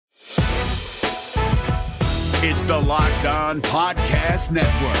It's the Locked On Podcast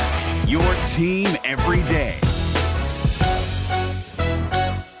Network, your team every day.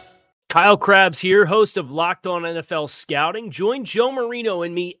 Kyle Krabs here, host of Locked On NFL Scouting. Join Joe Marino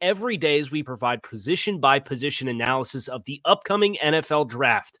and me every day as we provide position-by-position analysis of the upcoming NFL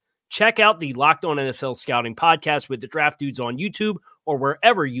Draft. Check out the Locked On NFL Scouting podcast with the Draft Dudes on YouTube or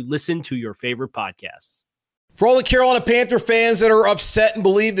wherever you listen to your favorite podcasts. For all the Carolina Panther fans that are upset and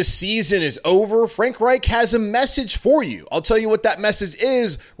believe the season is over, Frank Reich has a message for you. I'll tell you what that message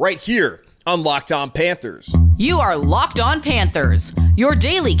is right here on Locked On Panthers. You are Locked On Panthers, your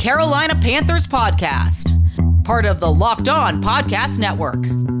daily Carolina Panthers podcast. Part of the Locked On Podcast Network,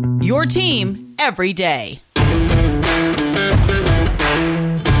 your team every day.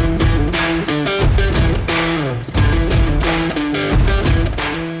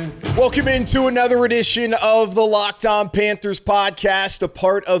 Welcome into another edition of the Locked On Panthers podcast, a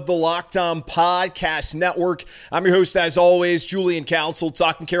part of the Locked On Podcast Network. I'm your host, as always, Julian Council,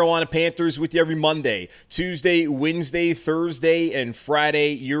 talking Carolina Panthers with you every Monday, Tuesday, Wednesday, Thursday, and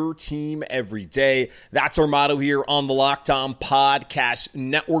Friday. Your team every day. That's our motto here on the Locked On Podcast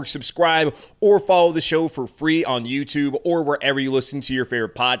Network. Subscribe or follow the show for free on YouTube or wherever you listen to your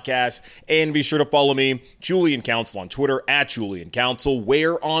favorite podcast. And be sure to follow me, Julian Council, on Twitter, at Julian Council,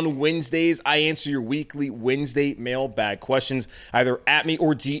 where on Wednesdays, I answer your weekly Wednesday mailbag questions, either at me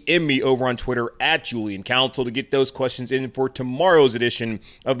or DM me over on Twitter at Julian Council to get those questions in for tomorrow's edition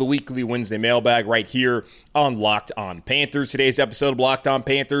of the weekly Wednesday mailbag right here on Locked On Panthers. Today's episode of Locked On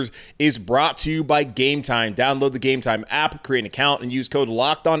Panthers is brought to you by Game Time. Download the Game Time app, create an account, and use code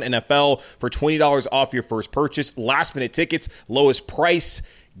LOCKEDONNFL for $20 off your first purchase. Last minute tickets, lowest price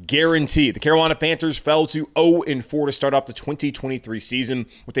guaranteed. The Carolina Panthers fell to 0-4 to start off the 2023 season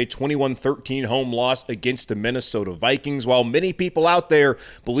with a 21-13 home loss against the Minnesota Vikings. While many people out there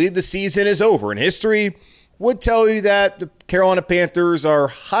believe the season is over, and history would tell you that the Carolina Panthers are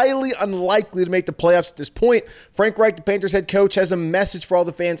highly unlikely to make the playoffs at this point, Frank Reich, the Panthers head coach, has a message for all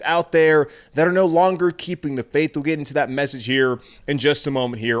the fans out there that are no longer keeping the faith. We'll get into that message here in just a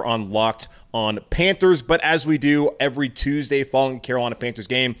moment here on Locked On Panthers. But as we do every Tuesday following the Carolina Panthers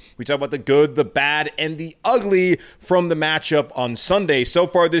game, we talk about the good, the bad, and the ugly from the matchup on Sunday. So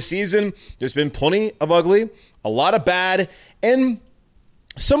far this season, there's been plenty of ugly, a lot of bad, and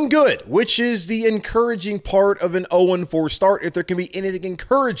some good, which is the encouraging part of an 0-4 start, if there can be anything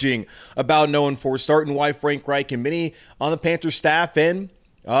encouraging about an 0-4 start, and why Frank Reich and many on the Panthers staff and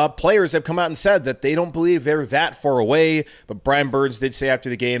players have come out and said that they don't believe they're that far away. But Brian Burns did say after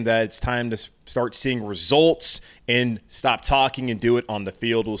the game that it's time to start seeing results and stop talking and do it on the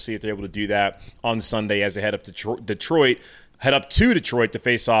field. We'll see if they're able to do that on Sunday as they head up to Detroit to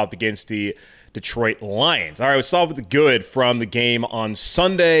face off against the Detroit Lions. All right, let's start with the good from the game on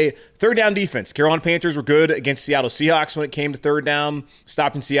Sunday. Third down defense. Carolina Panthers were good against Seattle Seahawks when it came to third down,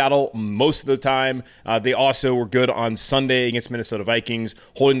 stopping Seattle most of the time. They also were good on Sunday against Minnesota Vikings,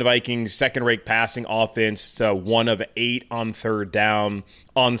 holding the Vikings' second-rate passing offense to 1 of 8 on third down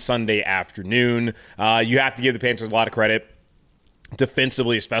on Sunday afternoon. You have to give the Panthers a lot of credit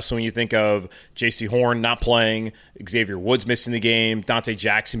defensively, especially when you think of J.C. Horn not playing, Xavier Woods missing the game, Dante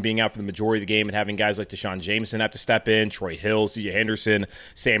Jackson being out for the majority of the game, and having guys like Deshaun Jameson have to step in, Troy Hill, C.J. Henderson,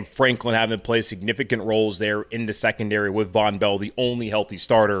 Sam Franklin having to play significant roles there in the secondary with Von Bell, the only healthy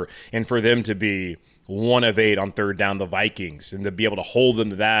starter, and for them to be 1 of 8 on third down, the Vikings, and to be able to hold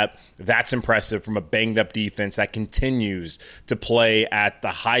them to that, that's impressive from a banged-up defense that continues to play at the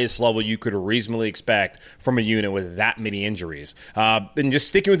highest level you could reasonably expect from a unit with that many injuries. And just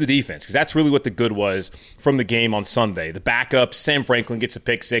sticking with the defense, because that's really what the good was from the game on Sunday. The backup, Sam Franklin, gets a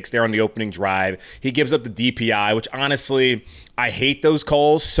pick six there on the opening drive. He gives up the DPI, which honestly, I hate those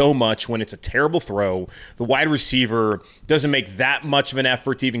calls so much when it's a terrible throw. The wide receiver doesn't make that much of an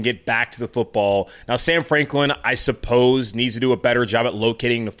effort to even get back to the football. Now, Sam Franklin, I suppose, needs to do a better job at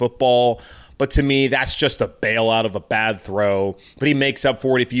locating the football. But to me, that's just a bailout of a bad throw. But he makes up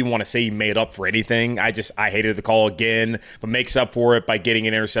for it if you want to say he made up for anything. I hated the call again, but makes up for it by getting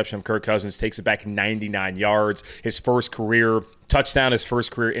an interception of Kirk Cousins, takes it back 99 yards. His first career touchdown, his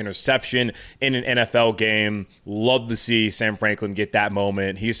first career interception in an NFL game. Love to see Sam Franklin get that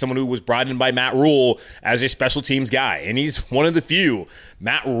moment. He's someone who was brought in by Matt Rule as a special teams guy, and he's one of the few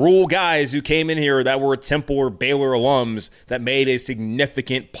Matt Rule guys who came in here that were Temple or Baylor alums that made a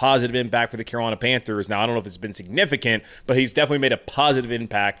significant positive impact for the Carolina Panthers. Now, I don't know if it's been significant, but he's definitely made a positive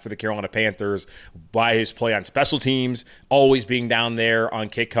impact for the Carolina Panthers by his play on special teams, always being down there on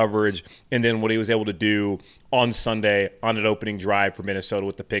kick coverage, and then what he was able to do on Sunday on an opening drive for Minnesota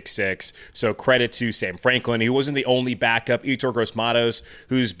with the pick six. So credit to Sam Franklin. He wasn't the only backup. Yetur Gross-Matos,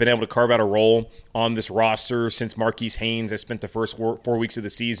 who's been able to carve out a role on this roster since Marquise Haynes has spent the first 4 weeks of the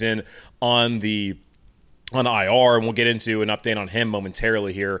season on IR, and we'll get into an update on him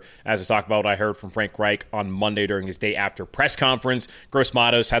momentarily here as I talk about what I heard from Frank Reich on Monday during his day after press conference.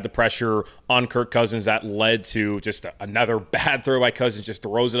 Gross-Matos had the pressure on Kirk Cousins that led to just another bad throw by Cousins, just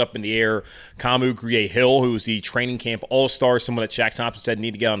throws it up in the air. Kamu Grier-Hill, who was the training camp all-star, someone that Shaq Thompson said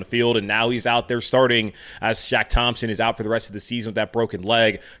need to get on the field, and now he's out there starting as Shaq Thompson is out for the rest of the season with that broken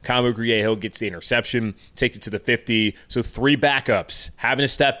leg. Kamu Grier-Hill gets the interception, takes it to the 50. So 3 backups having to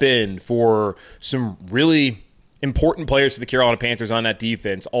step in for some really important players for the Carolina Panthers on that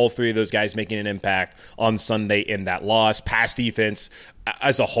defense. All 3 of those guys making an impact on Sunday in that loss. Pass defense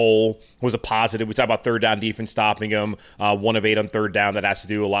as a whole was a positive. We talk about third down defense stopping them. 1 of 8 on third down. That has to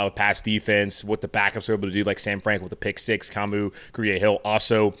do a lot with pass defense, what the backups are able to do, like Sam Frank with the pick six, Kamu Grier-Hill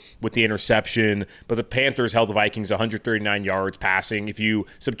also with the interception. But the Panthers held the Vikings 139 yards passing. If you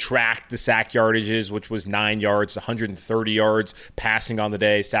subtract the sack yardages, which was 9 yards, 130 yards passing on the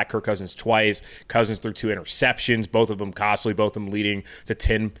day. Sacked Kirk Cousins twice. Cousins threw 2 interceptions, both of them costly, both of them leading to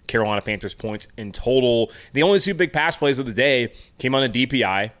 10 Carolina Panthers points in total. The only 2 big pass plays of the day came on a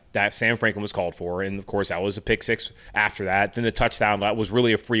DPI that Sam Franklin was called for, and of course that was a pick six after that. Then the touchdown, that was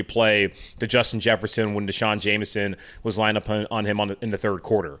really a free play to Justin Jefferson when Deshaun Jameson was lined up on him in the third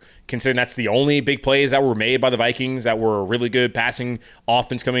quarter. Considering that's the only big plays that were made by the Vikings that were a really good passing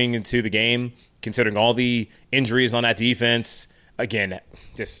offense coming into the game, considering all the injuries on that defense, again,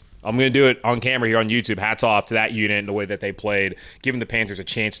 just I'm going to do it on camera here on YouTube. Hats off to that unit and the way that they played, giving the Panthers a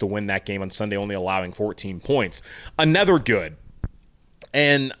chance to win that game on Sunday, only allowing 14 points. Another good.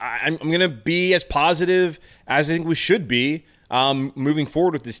 And I'm going to be as positive as I think we should be moving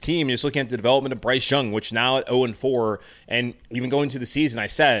forward with this team. Just looking at the development of Bryce Young, which now at 0-4, and even going into the season, I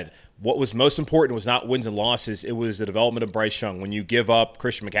said what was most important was not wins and losses. It was the development of Bryce Young. When you give up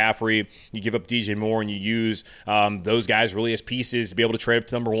Christian McCaffrey, you give up DJ Moore, and you use those guys really as pieces to be able to trade up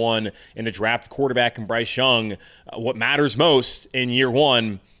to number 1 and to draft a quarterback in Bryce Young, what matters most in year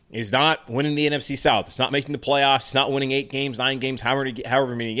 1 is not winning the NFC South. It's not making the playoffs. It's not winning 8 games, 9 games,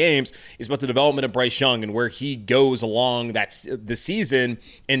 however many games. It's about the development of Bryce Young and where he goes along the season.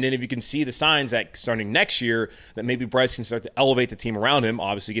 And then if you can see the signs that starting next year that maybe Bryce can start to elevate the team around him,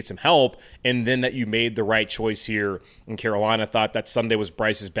 obviously get some help, and then that you made the right choice here in Carolina. I thought that Sunday was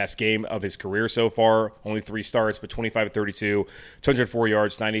Bryce's best game of his career so far. Only 3 starts, but 25-32, 204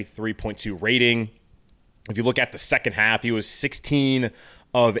 yards, 93.2 rating. If you look at the second half, he was 16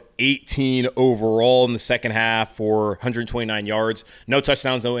 of 18 overall in the second half for 129 yards. No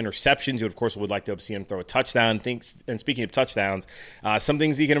touchdowns, no interceptions. You, of course, would like to see him throw a touchdown. And speaking of touchdowns, some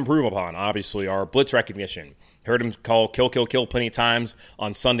things he can improve upon, obviously, are blitz recognition. Heard him call kill plenty of times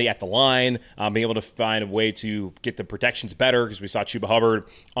on Sunday at the line, being able to find a way to get the protections better because we saw Chuba Hubbard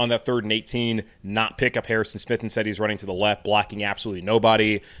on that 3rd and 18 not pick up Harrison Smith. Instead, he's running to the left, blocking absolutely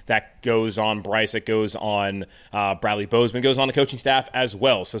nobody. That goes on Bryce. It goes on Bradley Bozeman. Goes on the coaching staff as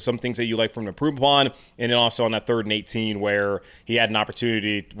well. So some things that you like for him to improve upon. And then also on that 3rd and 18 where he had an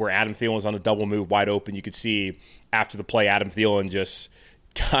opportunity where Adam Thielen was on a double move wide open. You could see after the play, Adam Thielen just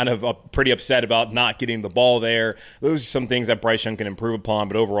kind of pretty upset about not getting the ball there. Those are some things that Bryce Young can improve upon,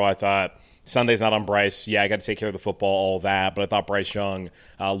 but overall I thought Sunday's not on Bryce. Yeah, I got to take care of the football, all that, but I thought Bryce Young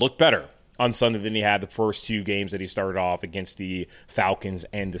looked better on Sunday than he had the first 2 games that he started off against the Falcons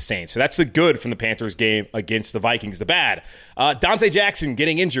and the Saints. So that's the good from the Panthers game against the Vikings. The bad, Dante Jackson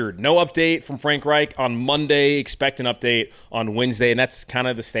getting injured. No update from Frank Reich on Monday. Expect an update on Wednesday, and that's kind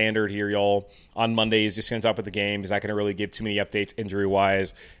of the standard here, y'all. On Monday, he's just going to talk about the game. He's not going to really give too many updates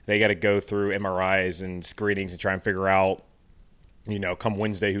injury-wise. They got to go through MRIs and screenings and try and figure out, come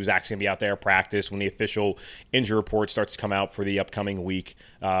Wednesday, who's actually going to be out there at practice when the official injury report starts to come out for the upcoming week,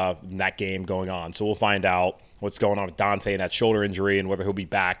 that game going on. So we'll find out what's going on with Dante and that shoulder injury and whether he'll be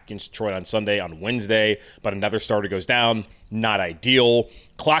back against Detroit on Sunday, on Wednesday. But another starter goes down. Not ideal.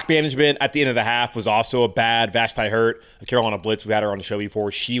 Clock management at the end of the half was also a bad. Vashti Hurt, Carolina Blitz, we had her on the show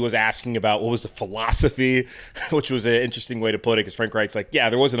before. She was asking about what was the philosophy, which was an interesting way to put it because Frank Reich's like, yeah,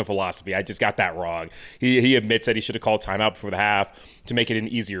 there wasn't a philosophy. I just got that wrong. He admits that he should have called timeout before the half to make it an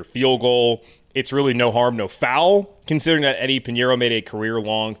easier field goal. It's really no harm, no foul, considering that Eddie Pinheiro made a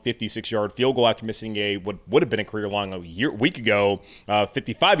career-long 56-yard field goal after missing what would have been a career-long week ago,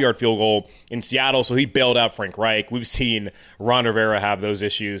 55-yard field goal in Seattle. So he bailed out Frank Reich. We've seen Ron Rivera have those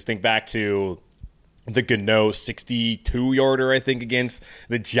issues. Think back to the Gano 62-yarder, I think, against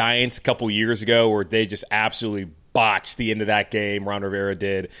the Giants a couple years ago where they just absolutely botched the end of that game. Ron Rivera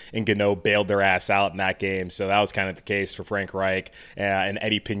did, and Gano bailed their ass out in that game. So that was kind of the case for Frank Reich and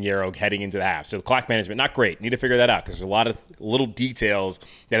Eddie Pinheiro heading into the half. So the clock management, not great. Need to figure that out because there's a lot of little details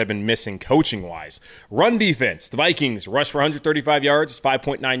that have been missing coaching-wise. Run defense. The Vikings rushed for 135 yards,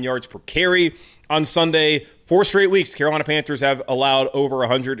 5.9 yards per carry on Sunday. 4 straight weeks, Carolina Panthers have allowed over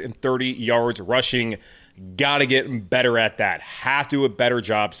 130 yards rushing. Got to get better at that. Have to do a better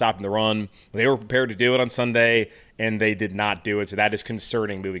job stopping the run. They were prepared to do it on Sunday, and they did not do it. So that is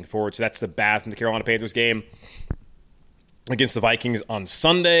concerning moving forward. So that's the bad from the Carolina Panthers game against the Vikings on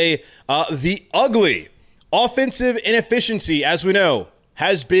Sunday. The ugly offensive inefficiency, as we know,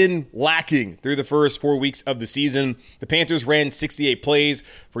 has been lacking through the first 4 weeks of the season. The Panthers ran 68 plays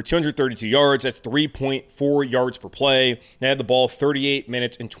for 232 yards. That's 3.4 yards per play. They had the ball 38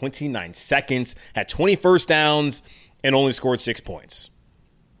 minutes and 29 seconds, had 20 first downs, and only scored 6 points.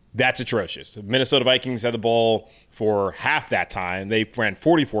 That's atrocious. The Minnesota Vikings had the ball for half that time. They ran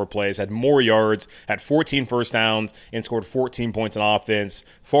 44 plays, had more yards, had 14 first downs, and scored 14 points on offense.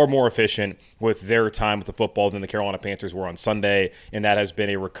 Far more efficient with their time with the football than the Carolina Panthers were on Sunday, and that has been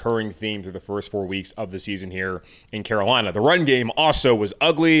a recurring theme through the first 4 weeks of the season here in Carolina. The run game also was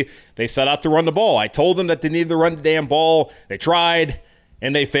ugly. They set out to run the ball. I told them that they needed to run the damn ball. They tried.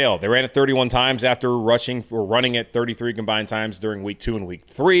 And they failed. They ran it 31 times after running it 33 combined times during week 2 and week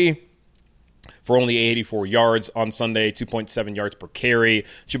 3 for only 84 yards on Sunday, 2.7 yards per carry.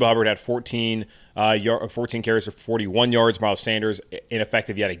 Chuba Hubbard had 14 carries for 41 yards. Miles Sanders,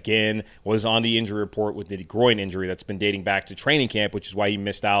 ineffective yet again, was on the injury report with the groin injury that's been dating back to training camp, which is why he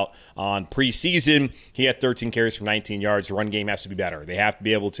missed out on preseason. He had 13 carries for 19 yards. The run game has to be better. They have to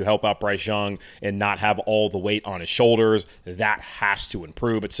be able to help out Bryce Young and not have all the weight on his shoulders. That has to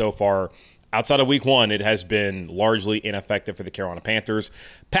improve. But so far, outside of week 1, it has been largely ineffective for the Carolina Panthers.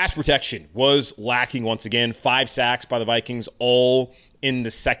 Pass protection was lacking once again. 5 sacks by the Vikings, all in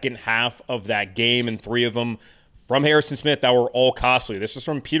the second half of that game, and 3 of them from Harrison Smith that were all costly. This is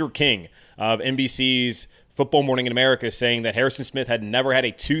from Peter King of NBC's Football Morning in America, saying that Harrison Smith had never had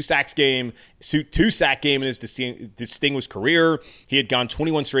a two-sack game in his distinguished career. He had gone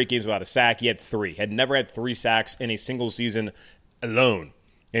 21 straight games without a sack. He had 3. Had never had 3 sacks in a single season alone.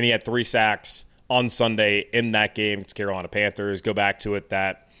 And he had 3 sacks on Sunday in that game against Carolina Panthers. Go back to it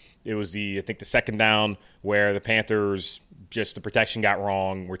that it was the second down where the Panthers, just the protection got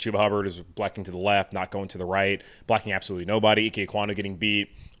wrong, where Chuba Hubbard is blocking to the left, not going to the right, blocking absolutely nobody. Ike Ekwonu getting beat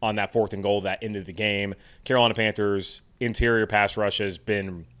on that 4th and goal that ended the game. Carolina Panthers' interior pass rush has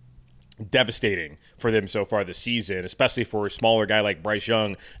been devastating for them so far this season, especially for a smaller guy like Bryce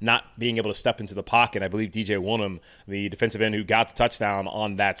Young not being able to step into the pocket. I believe DJ Wonnum, the defensive end who got the touchdown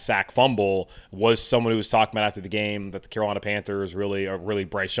on that sack fumble, was someone who was talking about after the game that the Carolina Panthers really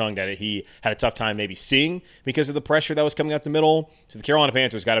Bryce Young, that he had a tough time maybe seeing because of the pressure that was coming up the middle. So the Carolina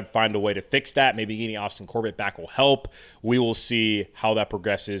Panthers got to find a way to fix that. Maybe getting Austin Corbett back will help. We will see how that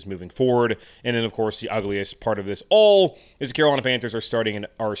progresses moving forward. And then, of course, the ugliest part of this all is the Carolina Panthers are staring an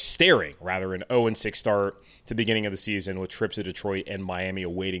 0-6 start to the beginning of the season with trips to Detroit and Miami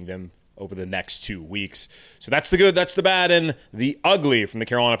awaiting them over the next 2 weeks. So that's the good, that's the bad, and the ugly from the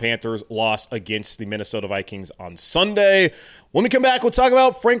Carolina Panthers loss against the Minnesota Vikings on Sunday. When we come back, we'll talk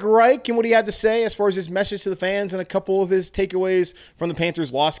about Frank Reich and what he had to say as far as his message to the fans and a couple of his takeaways from the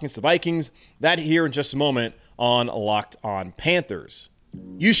Panthers' loss against the Vikings. That here in just a moment on Locked On Panthers.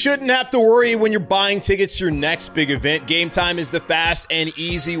 You shouldn't have to worry when you're buying tickets to your next big event. Game Time is the fast and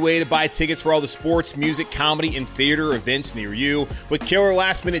easy way to buy tickets for all the sports, music, comedy, and theater events near you. With killer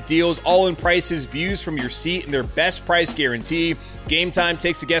last-minute deals, all-in prices, views from your seat, and their best price guarantee, Game Time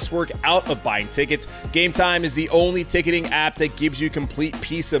takes the guesswork out of buying tickets. Game Time is the only ticketing app that gives you complete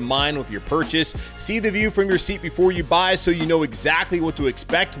peace of mind with your purchase. See the view from your seat before you buy so you know exactly what to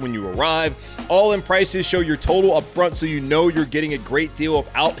expect when you arrive. All-in prices show your total up front so you know you're getting a great deal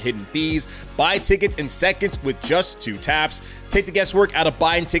without hidden fees. Buy tickets in seconds with just 2 taps. Take the guesswork out of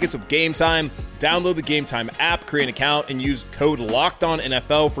buying tickets with Game Time. Download the Game Time app, create an account, and use code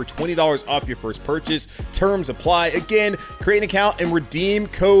LOCKEDONNFL for $20 off your first purchase. Terms apply. Again, create an account and redeem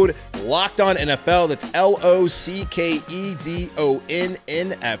code LOCKEDONNFL. That's LOCKEDONNFL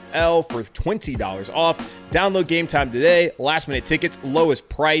for $20 off. Download Game Time today. Last minute tickets, lowest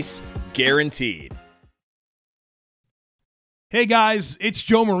price guaranteed. Hey guys, it's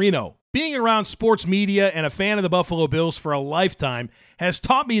Joe Marino. Being around sports media and a fan of the Buffalo Bills for a lifetime has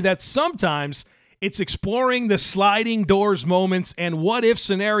taught me that sometimes it's exploring the sliding doors moments and what-if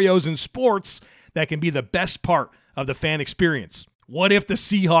scenarios in sports that can be the best part of the fan experience. What if the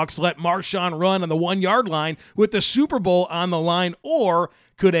Seahawks let Marshawn run on the 1-yard line with the Super Bowl on the line, or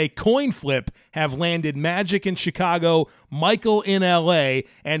could a coin flip have landed Magic in Chicago, Michael in LA,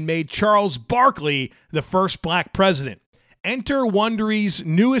 and made Charles Barkley the first black president? Enter Wondery's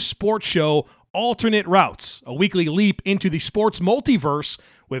newest sports show, Alternate Routes, a weekly leap into the sports multiverse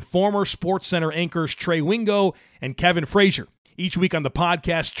with former SportsCenter anchors Trey Wingo and Kevin Frazier. Each week on the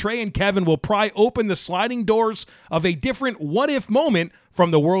podcast, Trey and Kevin will pry open the sliding doors of a different what-if moment from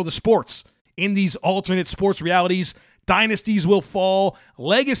the world of sports. In these alternate sports realities, dynasties will fall,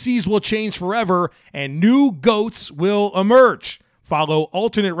 legacies will change forever, and new GOATs will emerge. Follow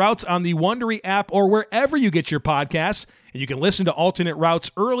Alternate Routes on the Wondery app or wherever you get your podcasts, and you can listen to Alternate Routes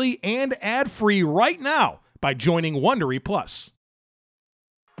early and ad-free right now by joining Wondery Plus.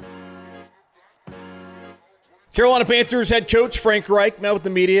 Carolina Panthers head coach Frank Reich met with the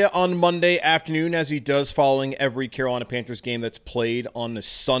media on Monday afternoon, as he does following every Carolina Panthers game that's played on the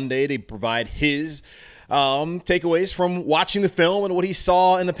Sunday, to provide his takeaways from watching the film and what he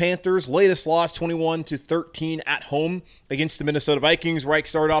saw in the Panthers' latest loss, 21-13 at home against the Minnesota Vikings. Reich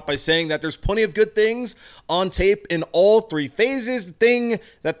started off by saying that there's plenty of good things on tape in all three phases. The thing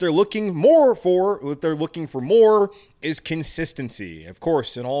that they're looking for more is consistency, of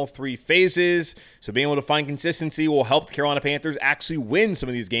course, in all three phases. So being able to find consistency will help the Carolina Panthers actually win some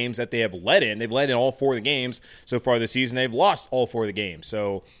of these games that they have led in. They've led in all four of the games so far this season. They've lost all four of the games.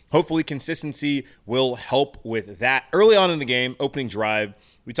 So hopefully consistency will help with that. Early on in the game, opening drive,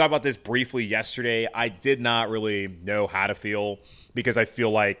 we talked about this briefly yesterday. I did not really know how to feel because I feel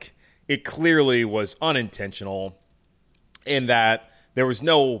like it clearly was unintentional in that there was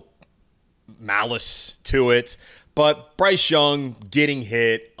no malice to it. But Bryce Young getting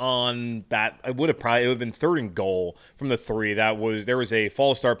hit on that, it would have been 3rd and goal from the 3. There was a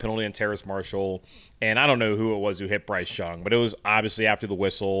false start penalty on Terrace Marshall, and I don't know who it was who hit Bryce Young, but it was obviously after the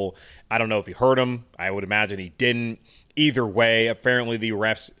whistle. I don't know if he hurt him. I would imagine he didn't. Either way, apparently the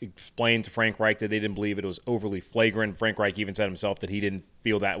refs explained to Frank Reich that they didn't believe it was overly flagrant. Frank Reich even said himself that he didn't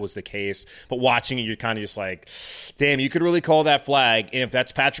feel that was the case. But watching it, you're kind of just like, damn, you could really call that flag. And if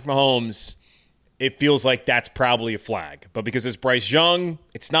that's Patrick Mahomes, it feels like that's probably a flag. But because it's Bryce Young,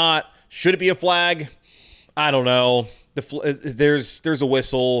 it's not. Should it be a flag? I don't know. There's a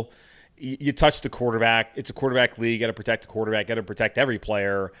whistle. You touch the quarterback. It's a quarterback league. You got to protect the quarterback. Got to protect every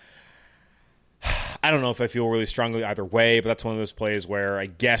player. I don't know if I feel really strongly either way, but that's one of those plays where I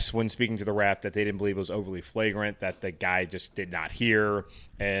guess when speaking to the ref that they didn't believe it was overly flagrant, that the guy just did not hear,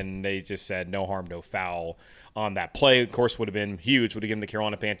 and they just said no harm, no foul on that play. Of course, would have been huge. Would have given the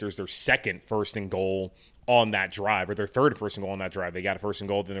Carolina Panthers their second 1st and goal on that drive, or their third 1st and goal on that drive. They got a 1st and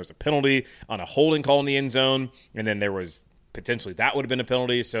goal, then there was a penalty on a holding call in the end zone, and then there was potentially that would have been a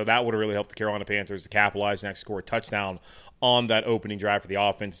penalty, so that would have really helped the Carolina Panthers to capitalize and actually score a touchdown on that opening drive for the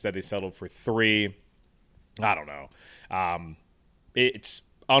offense. Instead, they settled for 3. I don't know. It's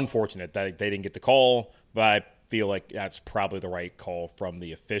unfortunate that they didn't get the call, but I feel like that's probably the right call from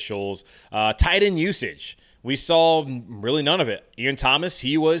the officials. Tight end usage. We saw really none of it. Ian Thomas,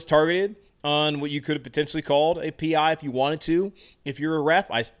 he was targeted on what you could have potentially called a PI if you wanted to. If you're a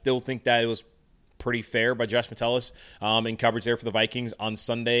ref, I still think that it was pretty fair by Josh Metellus in coverage there for the Vikings on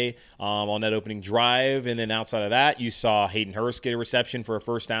Sunday on that opening drive. And then outside of that, you saw Hayden Hurst get a reception for a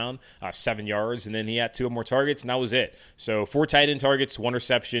 1st down, 7 yards, and then he had 2 more targets, and that was it. So 4 tight end targets, 1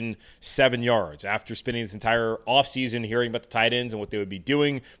 reception, 7 yards. After spending this entire offseason hearing about the tight ends and what they would be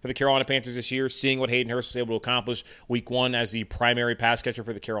doing for the Carolina Panthers this year, seeing what Hayden Hurst was able to accomplish week 1 as the primary pass catcher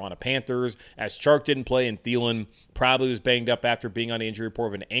for the Carolina Panthers, as Chark didn't play and Thielen probably was banged up after being on the injury report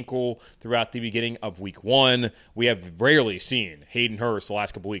of an ankle throughout the beginning of week 1. We have rarely seen Hayden Hurst the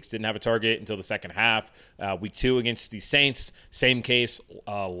last couple weeks. Didn't have a target until the second half. Week 2 against the Saints, same case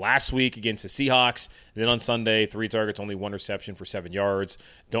last week against the Seahawks. Then on Sunday, 3 targets, only 1 reception for 7 yards.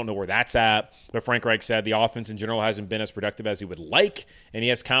 Don't know where that's at. But Frank Reich said the offense in general hasn't been as productive as he would like, and he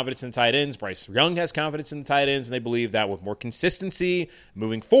has confidence in the tight ends. Bryce Young has confidence in the tight ends, and they believe that with more consistency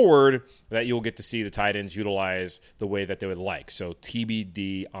moving forward, that you'll get to see the tight ends utilize the way that they would like. So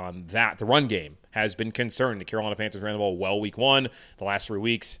TBD on that. The run game has been concerned. The Carolina Panthers ran the ball well week 1. The last 3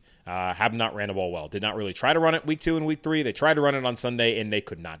 weeks have not ran the ball well. Did not really try to run it week 2 and week 3. They tried to run it on Sunday, and they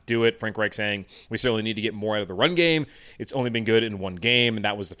could not do it. Frank Reich saying, we certainly need to get more out of the run game. It's only been good in 1 game, and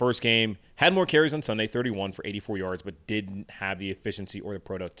that was the first game. Had more carries on Sunday, 31 for 84 yards, but didn't have the efficiency or the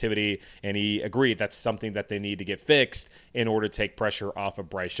productivity. And he agreed that's something that they need to get fixed in order to take pressure off of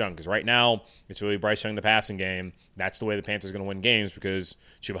Bryce Young. Because right now, it's really Bryce Young in the passing game. That's the way the Panthers are going to win games because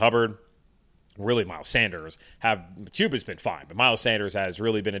Chuba Hubbard, really Miles Sanders. Chuba's been fine, but Miles Sanders has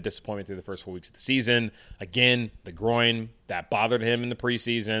really been a disappointment through the first 4 weeks of the season. Again, the groin that bothered him in the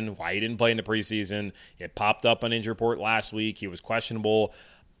preseason, why he didn't play in the preseason. It popped up on injury report last week. He was questionable.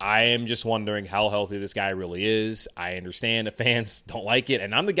 I am just wondering how healthy this guy really is. I understand the fans don't like it,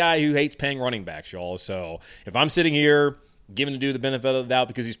 and I'm the guy who hates paying running backs, y'all. So if I'm sitting here giving the dude the benefit of the doubt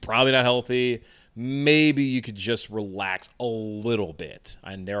because he's probably not healthy, maybe you could just relax a little bit.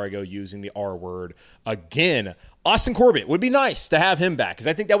 And there I go, using the R word again. Austin Corbett, would be nice to have him back because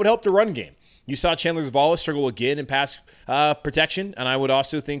I think that would help the run game. You saw Chandler Zavala struggle again in pass protection, and I would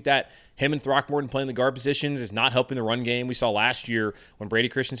also think that him and Throckmorton playing the guard positions is not helping the run game. We saw last year when Brady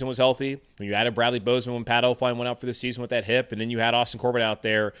Christensen was healthy, when you added Bradley Bozeman when Pat Elflein went out for the season with that hip, and then you had Austin Corbett out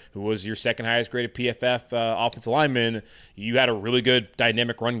there, who was your second highest graded PFF offensive lineman. You had a really good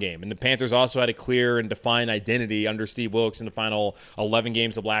dynamic run game. And the Panthers also had a clear and defined identity under Steve Wilkes in the final 11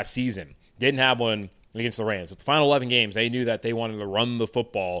 games of last season. Didn't have one against the Rams. With the final 11 games, they knew that they wanted to run the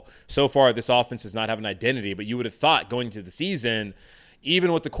football. So far, this offense does not have an identity, but you would have thought going into the season,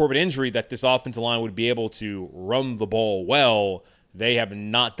 even with the Corbett injury, that this offensive line would be able to run the ball well. They have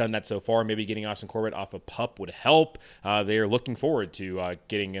not done that so far. Maybe getting Austin Corbett off of PUP would help. They are looking forward to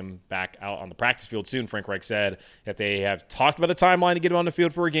getting him back out on the practice field soon. Frank Reich said that they have talked about a timeline to get him on the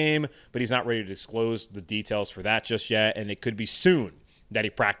field for a game, but he's not ready to disclose the details for that just yet, and it could be soon that he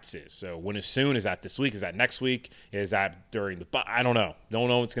practices. So when is soon? Is that this week? Is that next week? Is that during the – I don't know. Don't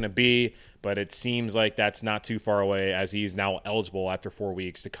know what it's going to be, but it seems like that's not too far away as he's now eligible after 4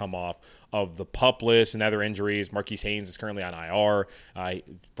 weeks to come off of the PUP list and other injuries. Marquise Haynes is currently on IR.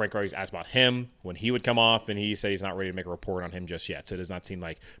 Frank Reich asked about him when he would come off, and he said he's not ready to make a report on him just yet. So it does not seem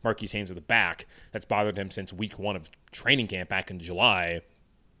like Marquise Haynes with the back that's bothered him since week 1 of training camp back in July. It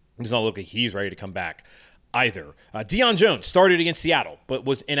does not look like he's ready to come back either. Deion Jones started against Seattle, but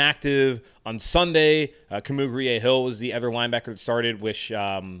was inactive on Sunday. Kamugrier Hill was the other linebacker that started,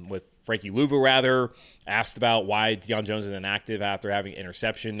 with Frankie Louvu, rather. Asked about why Deion Jones is inactive after having an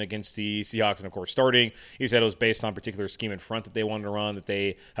interception against the Seahawks and, of course, starting. He said it was based on a particular scheme in front that they wanted to run, that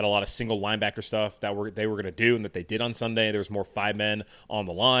they had a lot of single linebacker stuff that they were going to do and that they did on Sunday. There was more 5 men on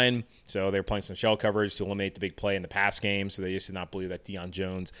the line, so they were playing some shell coverage to eliminate the big play in the pass game, so they just did not believe that Deion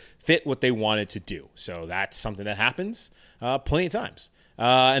Jones fit what they wanted to do. So that's something that happens plenty of times.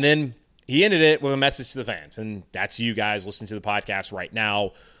 And then he ended it with a message to the fans, and that's you guys listening to the podcast right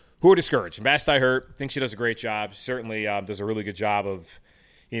now who are discouraged. And Vasti Hurt thinks she does a great job. She certainly does a really good job of,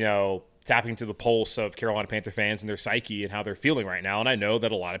 tapping to the pulse of Carolina Panther fans and their psyche and how they're feeling right now. And I know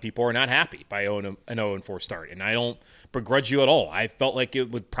that a lot of people are not happy by an 0-4 start. And I don't begrudge you at all. I felt like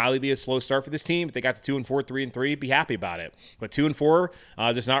it would probably be a slow start for this team. If they got to 2-4, 3-3, be happy about it. But 2-4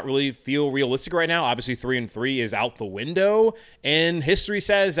 does not really feel realistic right now. Obviously, 3-3 is out the window. And history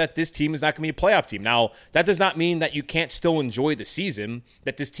says that this team is not going to be a playoff team. Now, that does not mean that you can't still enjoy the season,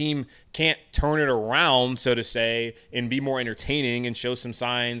 that this team can't turn it around, so to say, and be more entertaining and show some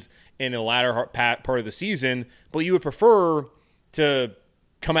signs in the latter part of the season, but you would prefer to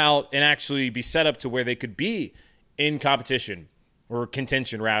come out and actually be set up to where they could be in competition or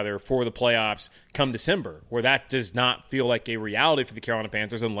contention, rather, for the playoffs come December, where that does not feel like a reality for the Carolina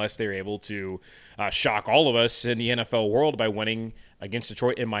Panthers unless they're able to shock all of us in the NFL world by winning against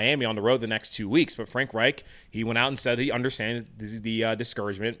Detroit and Miami on the road the next 2 weeks. But Frank Reich, he went out and said he understands the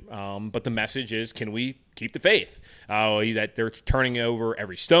discouragement, but the message is, can we keep the faith? That they're turning over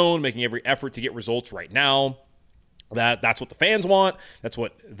every stone, making every effort to get results right now. That's what the fans want. That's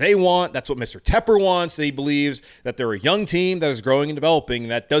what they want. That's what Mr. Tepper wants. He believes that they're a young team that is growing and developing.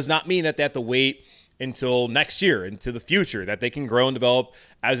 That does not mean that they have to wait until next year, into the future, that they can grow and develop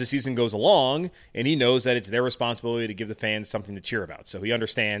as the season goes along, and he knows that it's their responsibility to give the fans something to cheer about. So he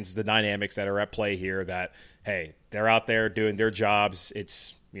understands the dynamics that are at play here, that, hey, they're out there doing their jobs.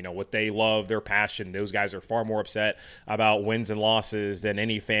 It's, what they love, their passion. Those guys are far more upset about wins and losses than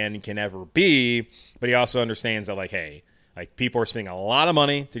any fan can ever be. But he also understands that, people are spending a lot of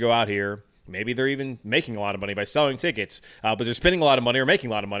money to go out here. Maybe they're even making a lot of money by selling tickets, but they're spending a lot of money or making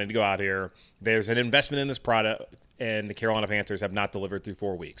a lot of money to go out here. There's an investment in this product, and the Carolina Panthers have not delivered through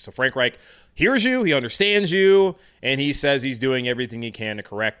 4 weeks. So Frank Reich hears you, he understands you, and he says he's doing everything he can to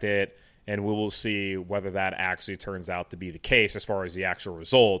correct it, and we will see whether that actually turns out to be the case as far as the actual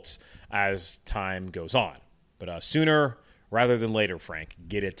results as time goes on. But sooner rather than later, Frank,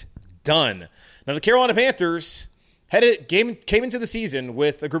 get it done. Now, the Carolina Panthers came into the season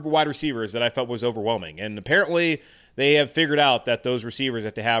with a group of wide receivers that I felt was overwhelming. And apparently they have figured out that those receivers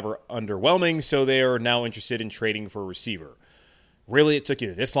that they have are underwhelming, so they are now interested in trading for a receiver. Really, it took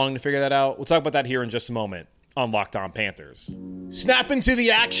you this long to figure that out? We'll talk about that here in just a moment on Locked On Panthers. Snap into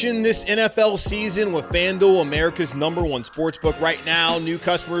the action this NFL season with FanDuel, America's #1 sportsbook. Right now, new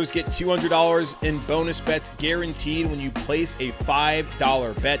customers get $200 in bonus bets guaranteed when you place a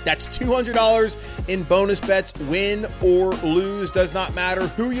 $5 bet. That's $200 in bonus bets, win or lose. Does not matter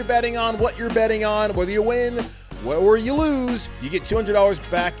who you're betting on, what you're betting on, whether you win or you lose, you get $200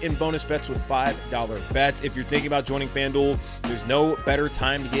 back in bonus bets with $5 bets. If you're thinking about joining FanDuel, there's no better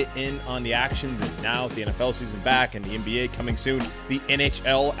time to get in on the action than now with the NFL season back and the NBA coming soon, the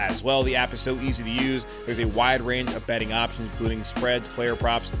NHL as well. The app is so easy to use. There's a wide range of betting options, including spreads, player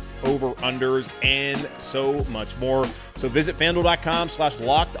props, over-unders, and so much more. So visit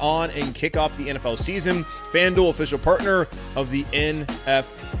FanDuel.com/locked-on and kick off the NFL season. FanDuel, official partner of the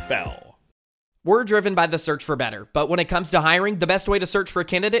NFL. We're driven by the search for better, but when it comes to hiring, the best way to search for a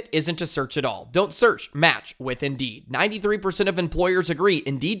candidate isn't to search at all. Don't search, match with Indeed. 93% of employers agree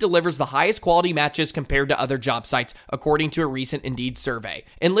Indeed delivers the highest quality matches compared to other job sites, according to a recent Indeed survey.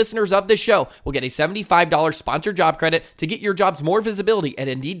 And listeners of this show will get a $75 sponsored job credit to get your jobs more visibility at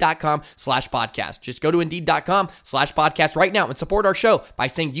Indeed.com/podcast. Just go to Indeed.com/podcast right now and support our show by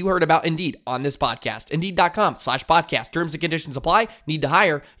saying you heard about Indeed on this podcast. Indeed.com/podcast. Terms and conditions apply. Need to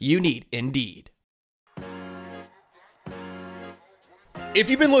hire? You need Indeed. If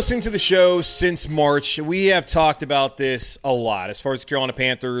you've been listening to the show since March, we have talked about this a lot as far as the Carolina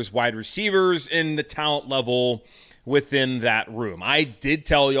Panthers wide receivers and the talent level within that room. I did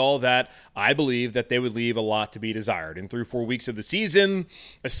tell y'all that I believe that they would leave a lot to be desired. And through 4 weeks of the season,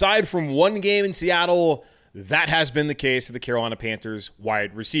 aside from one game in Seattle, that has been the case of the Carolina Panthers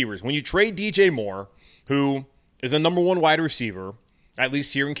wide receivers. When you trade DJ Moore, who is a #1 wide receiver, at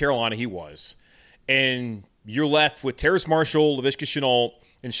least here in Carolina he was, and you're left with Terrace Marshall, Laviska Shenault,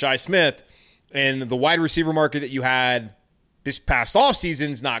 and Shi Smith, and the wide receiver market that you had this past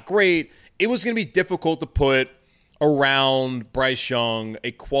offseason is not great. It was going to be difficult to put around Bryce Young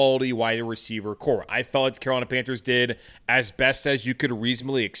a quality wide receiver core. I felt like the Carolina Panthers did as best as you could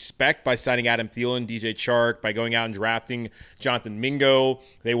reasonably expect by signing Adam Thielen, DJ Chark, by going out and drafting Jonathan Mingo.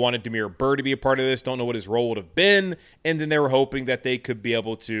 They wanted Demir Burr to be a part of this. Don't know what his role would have been. And then they were hoping that they could be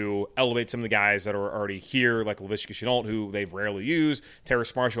able to elevate some of the guys that are already here, like Laviska Shenault, who they've rarely used.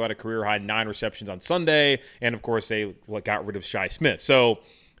 Terrace Marshall had a career-high 9 receptions on Sunday. And, of course, they got rid of Shi Smith. So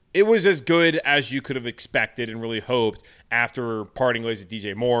it was as good as you could have expected and really hoped after parting ways with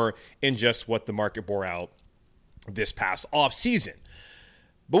DJ Moore in just what the market bore out this past offseason.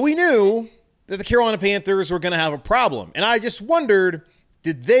 But we knew that the Carolina Panthers were going to have a problem. And I just wondered,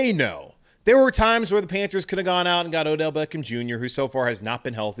 did they know? There were times where the Panthers could have gone out and got Odell Beckham Jr., who so far has not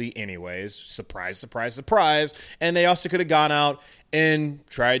been healthy anyways. Surprise, surprise, surprise. And they also could have gone out and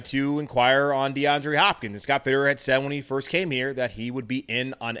tried to inquire on DeAndre Hopkins. And Scott Fitterer had said when he first came here that he would be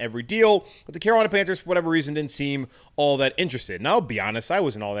in on every deal. But the Carolina Panthers, for whatever reason, didn't seem all that interested. And I'll be honest, I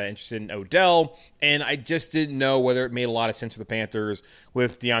wasn't all that interested in Odell. And I just didn't know whether it made a lot of sense for the Panthers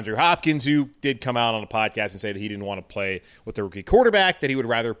with DeAndre Hopkins, who did come out on a podcast and say that he didn't want to play with the rookie quarterback, that he would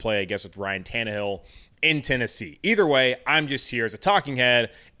rather play, I guess, with Ryan Tannehill in Tennessee. Either way, I'm just here as a talking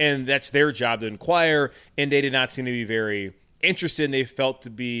head, and that's their job to inquire. And they did not seem to be very interested, and they felt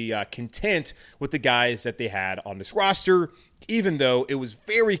to be content with the guys that they had on this roster, even though it was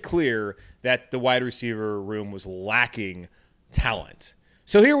very clear that the wide receiver room was lacking talent.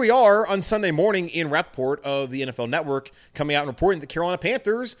 So here we are on Sunday morning in Rapport of the NFL Network coming out and reporting that the Carolina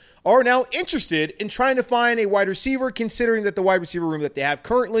Panthers are now interested in trying to find a wide receiver, considering that the wide receiver room that they have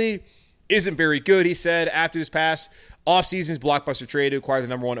currently isn't very good. He said after this past offseason's blockbuster trade to acquire the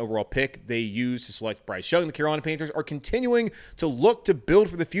 #1 overall pick they used to select Bryce Young, the Carolina Panthers are continuing to look to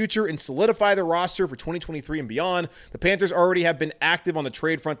build for the future and solidify their roster for 2023 and beyond. The Panthers already have been active on the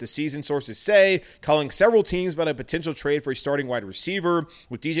trade front this season, sources say, calling several teams about a potential trade for a starting wide receiver.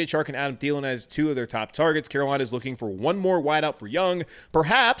 With DJ Chark and Adam Thielen as two of their top targets, Carolina is looking for one more wideout for Young.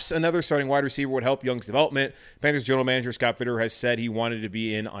 Perhaps another starting wide receiver would help Young's development. Panthers general manager Scott Fitterer has said he wanted to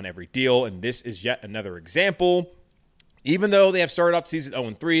be in on every deal, and this is yet another example. Even though they have started off the season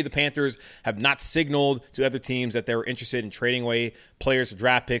 0-3, the Panthers have not signaled to other teams that they're interested in trading away players to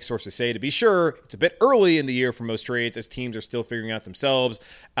draft picks. Sources say, to be sure, it's a bit early in the year for most trades as teams are still figuring out themselves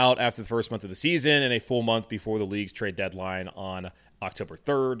out after the first month of the season and a full month before the league's trade deadline on October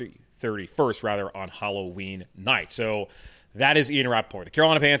 31st, on Halloween night. So that is Ian Rappaport. The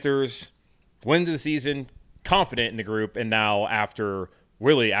Carolina Panthers went into the season confident in the group, and now after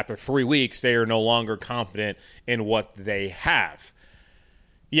 3 weeks, they are no longer confident in what they have.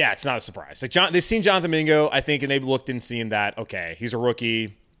 Yeah, it's not a surprise. They've seen Jonathan Mingo, I think, and they've looked and seen that, okay, he's a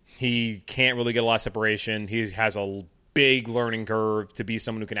rookie. He can't really get a lot of separation. He has a big learning curve to be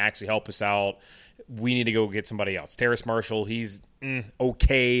someone who can actually help us out we need to go get somebody else. Terrace Marshall, he's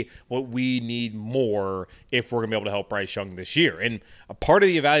okay. What we need more if we're going to be able to help Bryce Young this year. And a part of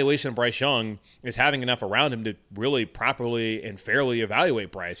the evaluation of Bryce Young is having enough around him to really properly and fairly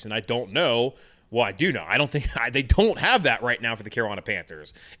evaluate Bryce. And I don't know. Well, I do know. I don't think they don't have that right now for the Carolina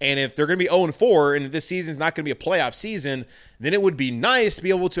Panthers. And if they're going to be 0-4 and this season's not going to be a playoff season, then it would be nice to be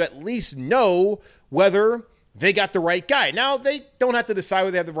able to at least know whether they got the right guy. Now, they don't have to decide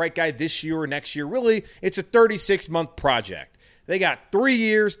whether they have the right guy this year or next year. Really, it's a 36-month project. They got 3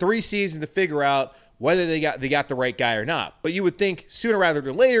 years, 3 seasons to figure out whether they got the right guy or not. But you would think sooner rather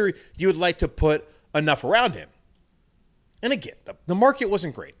than later, you would like to put enough around him. And again, the market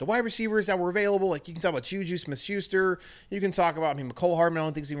wasn't great. The wide receivers that were available, like you can talk about Juju Smith-Schuster. You can talk about, McCole Hardman. I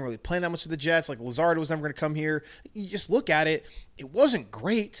don't think he's even really playing that much with the Jets. Like Lazard was never going to come here. You just look at it. It wasn't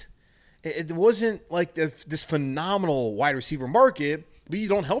great. It wasn't like this phenomenal wide receiver market, but you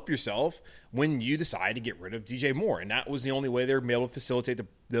don't help yourself when you decide to get rid of DJ Moore. And that was the only way they were able to facilitate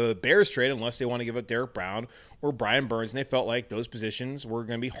the Bears trade unless they want to give up Derek Brown or Brian Burns. And they felt like those positions were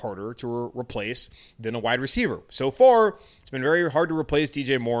going to be harder to replace than a wide receiver. So far, it's been very hard to replace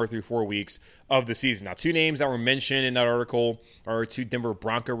DJ Moore through 4 weeks of the season. Now, 2 names that were mentioned in that article are 2 Denver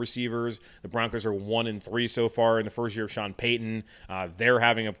Bronco receivers. The Broncos are 1-3 so far in the first year of Sean Payton. They're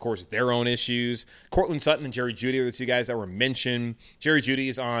having, of course, their own issues. Cortland Sutton and Jerry Jeudy are the 2 guys that were mentioned. Jerry Jeudy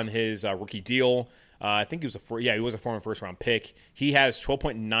is on his rookie deal. I think he was a former first-round pick. He has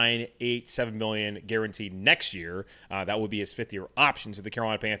 $12.987 million guaranteed next year. That would be his 5th-year option. So the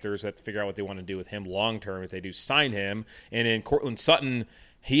Carolina Panthers have to figure out what they want to do with him long-term if they do sign him. And then Cortland Sutton,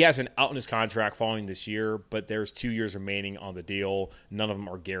 he has an out in his contract following this year, but there's 2 years remaining on the deal. None of them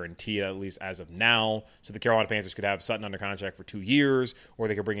are guaranteed, at least as of now. So the Carolina Panthers could have Sutton under contract for 2 years, or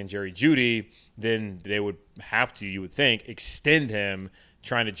they could bring in Jerry Jeudy. Then they would have to, you would think, extend him,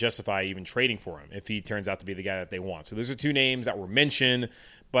 trying to justify even trading for him if he turns out to be the guy that they want. So those are 2 names that were mentioned,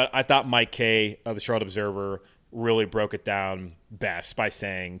 but I thought Mike Kay of the Charlotte Observer really broke it down best by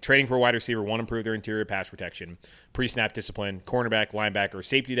saying trading for a wide receiver won't improve their interior pass protection, pre-snap discipline, cornerback, linebacker,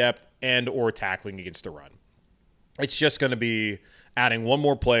 safety depth, and or tackling against the run. It's just going to be adding one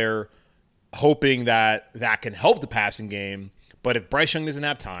more player, hoping that can help the passing game. But if Bryce Young doesn't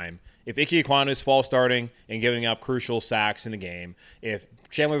have time, if Ike Ekwonu is false starting and giving up crucial sacks in the game, if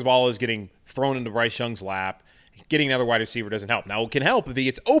Chandler Zavala is getting thrown into Bryce Young's lap, getting another wide receiver doesn't help. Now, it can help if he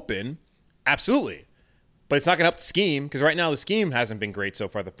gets open, absolutely. But it's not going to help the scheme because right now the scheme hasn't been great so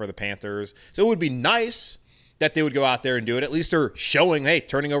far for the Panthers. So it would be nice that they would go out there and do it. At least they're showing, hey,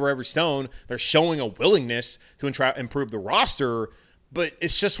 turning over every stone. They're showing a willingness to improve the roster. But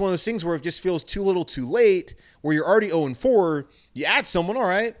it's just one of those things where it just feels too little too late, where you're already 0-4. You add someone, all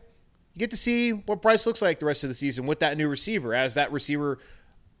right. You get to see what Bryce looks like the rest of the season with that new receiver as that receiver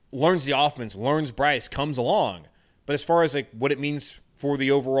learns the offense, learns Bryce, comes along. But as far as like what it means for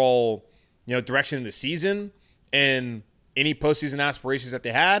the overall, direction of the season and any postseason aspirations that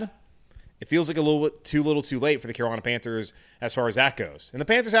they had, it feels like a little too late for the Carolina Panthers as far as that goes. And the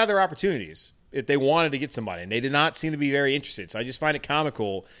Panthers have their opportunities if they wanted to get somebody, and they did not seem to be very interested. So I just find it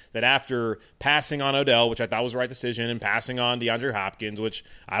comical that after passing on Odell, which I thought was the right decision, and passing on DeAndre Hopkins, which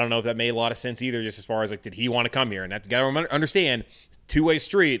I don't know if that made a lot of sense either, just as far as like, did he want to come here? And that, you got to understand, two-way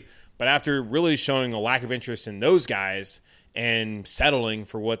street. But after really showing a lack of interest in those guys and settling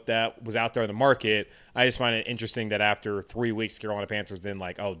for what that was out there in the market, I just find it interesting that after 3 weeks, Carolina Panthers then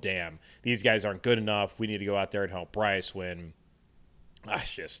like, oh, damn, these guys aren't good enough. We need to go out there and help Bryce when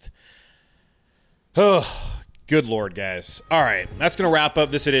oh, good Lord, guys. All right, that's going to wrap up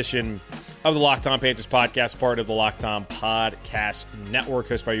this edition of the Locked On Panthers podcast, part of the Locked On Podcast Network,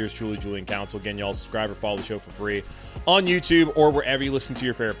 hosted by yours truly, Julian Council. Again, y'all subscribe or follow the show for free on YouTube or wherever you listen to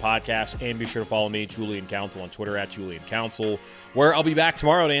your favorite podcast. And be sure to follow me, Julian Council, on Twitter at Julian Council, where I'll be back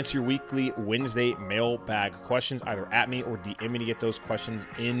tomorrow to answer your weekly Wednesday mailbag questions, either at me or DM me to get those questions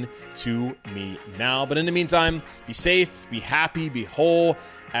into me now. But in the meantime, be safe, be happy, be whole.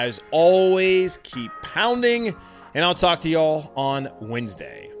 As always, keep pounding, and I'll talk to y'all on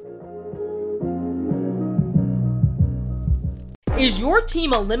Wednesday. Is your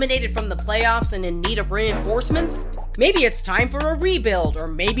team eliminated from the playoffs and in need of reinforcements? Maybe it's time for a rebuild, or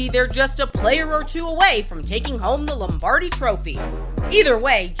maybe they're just a player or two away from taking home the Lombardi Trophy. Either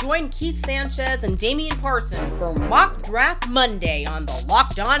way, join Keith Sanchez and Damian Parson for Mock Draft Monday on the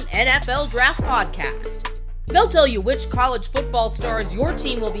Locked On NFL Draft Podcast. They'll tell you which college football stars your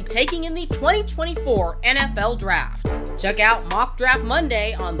team will be taking in the 2024 NFL Draft. Check out Mock Draft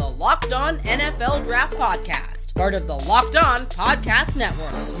Monday on the Locked On NFL Draft Podcast, part of the Locked On Podcast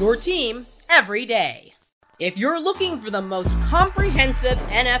Network, your team every day. If you're looking for the most comprehensive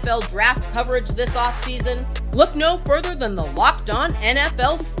NFL draft coverage this offseason, look no further than the Locked On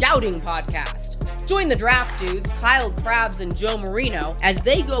NFL Scouting Podcast. Join the draft dudes, Kyle Krabs and Joe Marino, as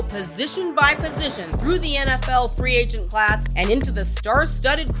they go position by position through the NFL free agent class and into the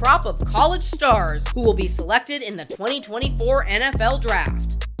star-studded crop of college stars who will be selected in the 2024 NFL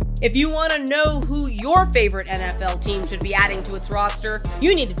Draft. If you want to know who your favorite NFL team should be adding to its roster,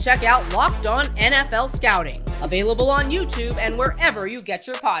 you need to check out Locked On NFL Scouting, available on YouTube and wherever you get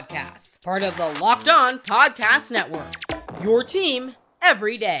your podcasts. Part of the Locked On Podcast Network, your team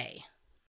every day.